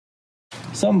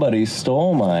Somebody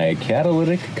stole my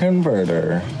catalytic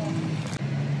converter.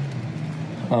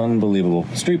 Unbelievable.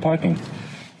 Street parking.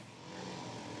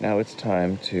 Now it's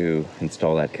time to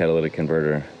install that catalytic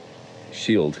converter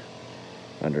shield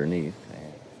underneath.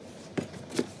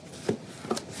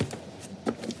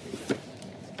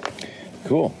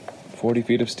 Cool. 40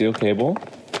 feet of steel cable,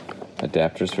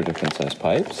 adapters for different size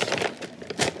pipes.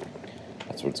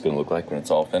 That's what it's going to look like when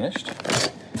it's all finished.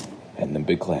 And then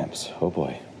big clamps. Oh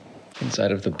boy.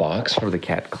 Inside of the box for the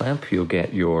CatClamp, you'll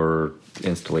get your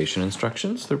installation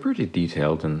instructions. They're pretty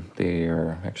detailed and they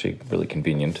are actually really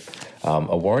convenient.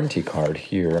 A warranty card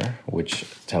here, which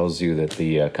tells you that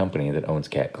the company that owns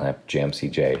CatClamp,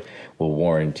 JMCJ, will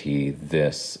warranty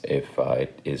this if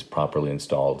it is properly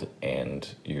installed and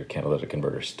your catalytic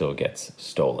converter still gets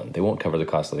stolen. They won't cover the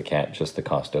cost of the cat, just the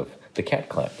cost of the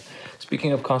CatClamp.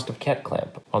 Speaking of cost of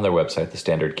CatClamp, on their website, the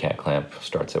standard CatClamp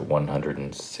starts at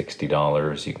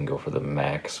 $160. You can go for the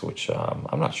max, which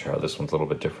I'm not sure how this one's a little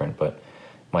bit different, but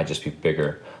might just be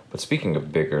bigger. But speaking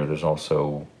of bigger, there's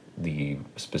also the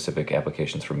specific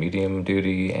applications for medium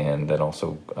duty, and then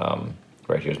also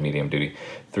right here's medium duty,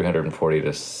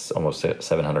 $340 to almost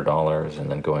 $700, and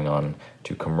then going on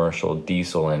to commercial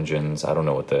diesel engines. I don't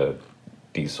know what the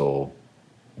diesel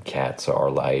cats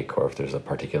are like, or if there's a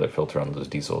particulate filter on those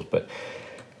diesels, but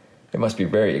it must be a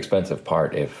very expensive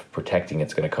part if protecting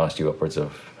it's going to cost you upwards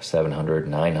of $700,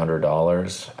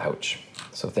 $900. Ouch.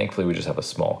 So thankfully we just have a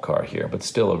small car here, but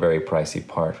still a very pricey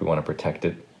part if we want to protect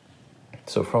it.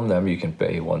 So from them you can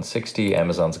pay $160.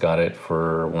 Amazon's got it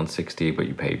for $160, but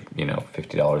you pay,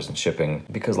 $50 in shipping.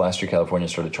 Because last year California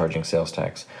started charging sales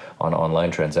tax on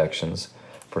online transactions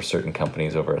for certain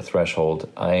companies over a threshold,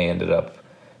 I ended up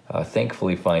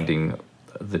thankfully finding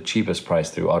the cheapest price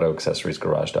through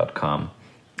autoaccessoriesgarage.com.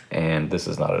 And this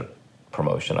is not a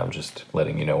promotion, I'm just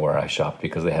letting you know where I shopped,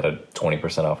 because they had a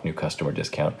 20% off new customer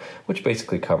discount, which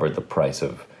basically covered the price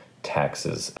of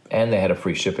taxes, and they had a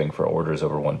free shipping for orders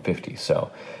over $150.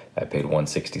 So I paid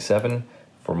 $167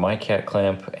 for my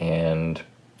CatClamp, and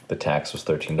the tax was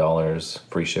 $13,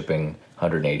 free shipping,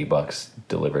 $180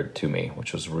 delivered to me,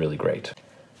 which was really great.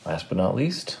 Last but not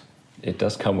least, it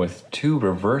does come with 2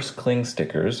 reverse cling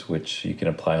stickers, which you can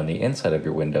apply on the inside of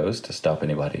your windows to stop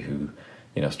anybody who,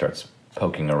 starts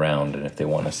poking around, and if they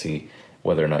want to see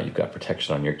whether or not you've got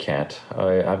protection on your cat.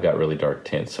 I've got really dark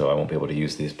tints, so I won't be able to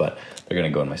use these, but they're going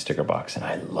to go in my sticker box, and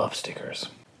I love stickers.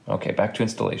 Okay, back to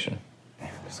installation.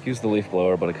 Excuse the leaf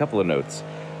blower, but a couple of notes.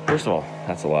 First of all,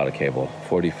 that's a lot of cable.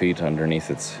 40 feet underneath,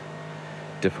 it's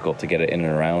difficult to get it in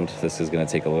and around. This is going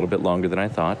to take a little bit longer than I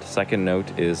thought. Second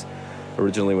note is,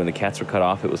 originally when the cats were cut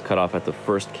off, it was cut off at the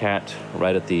first cat,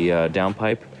 right at the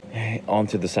downpipe,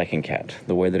 onto the second cat.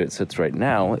 The way that it sits right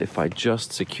now, if I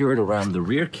just secure it around the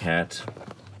rear cat,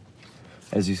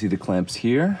 as you see the clamps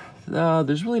here,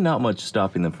 there's really not much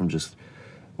stopping them from just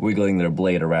wiggling their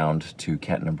blade around to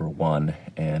cat number 1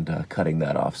 and cutting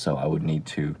that off. So I would need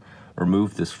to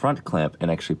remove this front clamp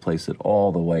and actually place it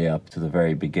all the way up to the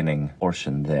very beginning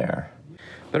portion there.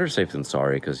 Better safe than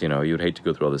sorry, because, you'd hate to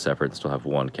go through all this effort and still have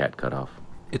 1 cat cut off.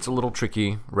 It's a little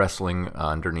tricky wrestling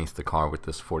underneath the car with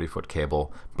this 40-foot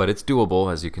cable, but it's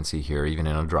doable, as you can see here, even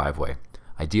in a driveway.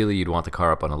 Ideally, you'd want the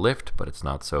car up on a lift, but it's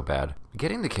not so bad.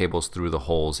 Getting the cables through the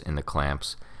holes in the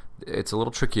clamps, it's a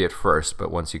little tricky at first, but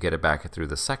once you get it back through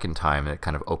the second time, it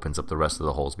kind of opens up the rest of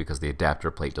the holes because the adapter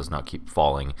plate does not keep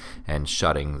falling and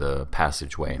shutting the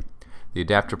passageway. The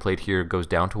adapter plate here goes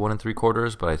down to 1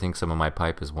 3/4, but I think some of my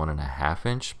pipe is 1.5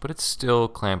 inch, but it's still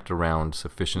clamped around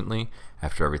sufficiently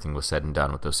after everything was said and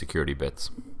done with those security bits.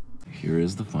 Here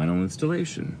is the final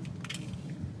installation.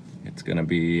 It's going to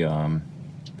be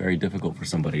very difficult for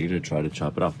somebody to try to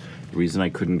chop it off. The reason I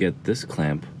couldn't get this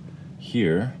clamp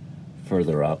here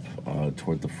further up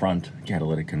toward the front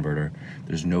catalytic converter,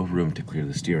 there's no room to clear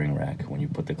the steering rack when you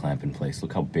put the clamp in place.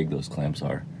 Look how big those clamps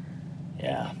are.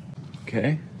 Yeah.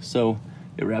 Okay, so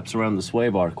it wraps around the sway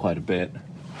bar quite a bit.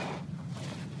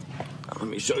 Let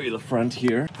me show you the front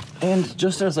here. And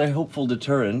just as a hopeful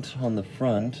deterrent on the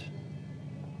front,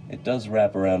 it does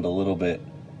wrap around a little bit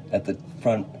at the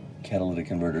front catalytic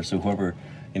converter. So whoever,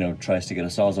 tries to get a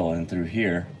Sawzall in through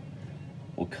here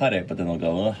will cut it, but then they'll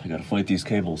go, oh, I gotta fight these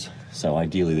cables. So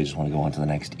ideally they just want to go on to the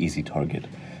next easy target.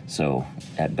 So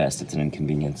at best it's an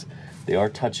inconvenience. They are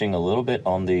touching a little bit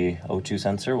on the O2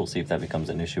 sensor. We'll see if that becomes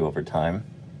an issue over time.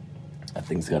 That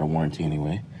thing's got a warranty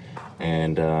anyway.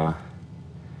 And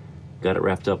got it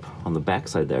wrapped up on the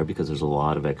backside there because there's a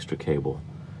lot of extra cable.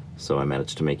 So I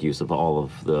managed to make use of all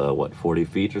of the, 40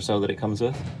 feet or so that it comes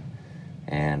with.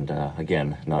 And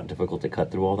again, not difficult to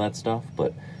cut through all that stuff,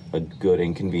 but a good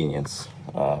inconvenience.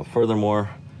 Furthermore,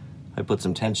 I put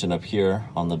some tension up here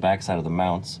on the back side of the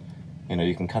mounts. You know,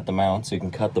 you can cut the mounts, you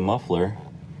can cut the muffler,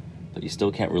 but you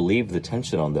still can't relieve the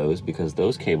tension on those because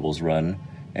those cables run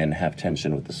and have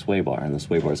tension with the sway bar, and the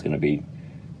sway bar is going to be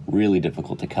really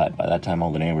difficult to cut. By that time,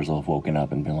 all the neighbors will have woken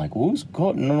up and been like, who's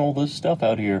cutting all this stuff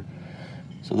out here?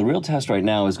 So the real test right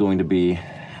now is going to be,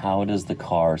 how does the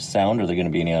car sound? Are there going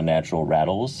to be any unnatural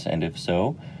rattles? And if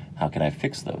so, how can I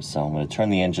fix those? So I'm going to turn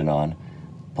the engine on,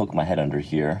 poke my head under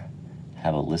here,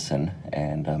 have a listen,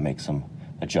 and make some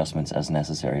adjustments as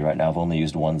necessary. Right now I've only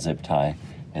used one zip tie,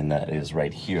 and that is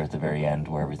right here at the very end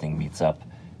where everything meets up,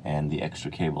 and the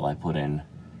extra cable I put in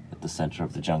at the center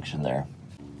of the junction there.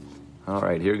 All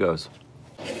right, here goes.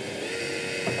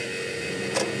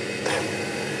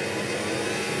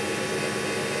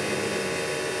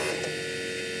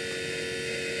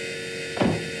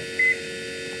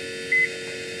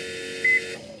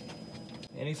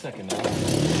 Any second now.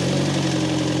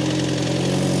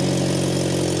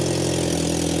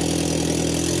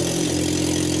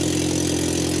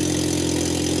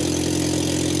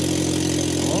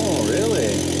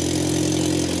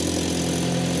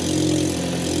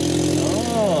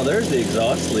 There's the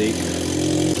exhaust leak.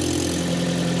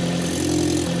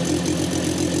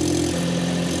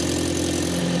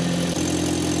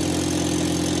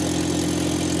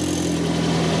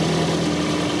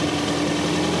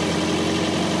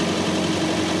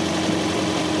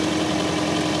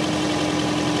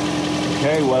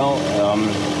 Okay, well,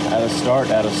 at a start,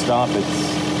 at a stop,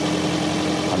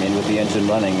 I mean, with the engine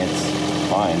running, it's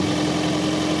fine.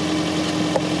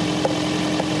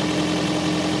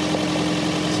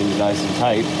 Seems nice and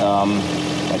tight.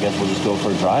 I guess we'll just go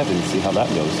for a drive and see how that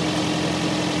goes.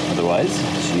 Otherwise,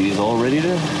 she's all ready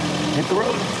to hit the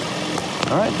road.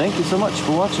 All right, thank you so much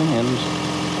for watching.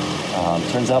 And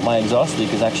turns out my exhaust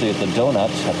leak is actually at the donut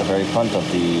at the very front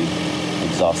of the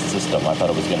exhaust system. I thought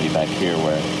it was going to be back here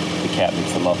where the cap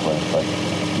meets the muffler, but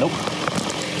nope.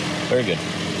 Very good.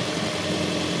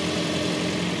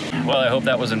 Well, I hope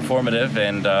that was informative.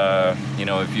 And you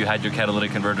know, if you had your catalytic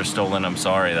converter stolen, I'm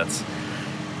sorry.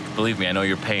 Believe me, I know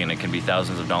your pain. It can be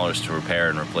thousands of dollars to repair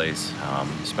and replace,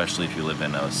 especially if you live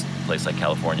in a place like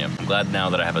California. I'm glad now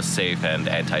that I have a safe and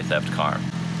anti-theft car.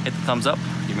 Hit the thumbs up,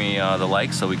 give me the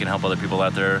like so we can help other people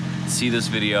out there see this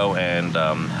video and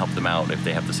help them out if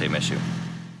they have the same issue.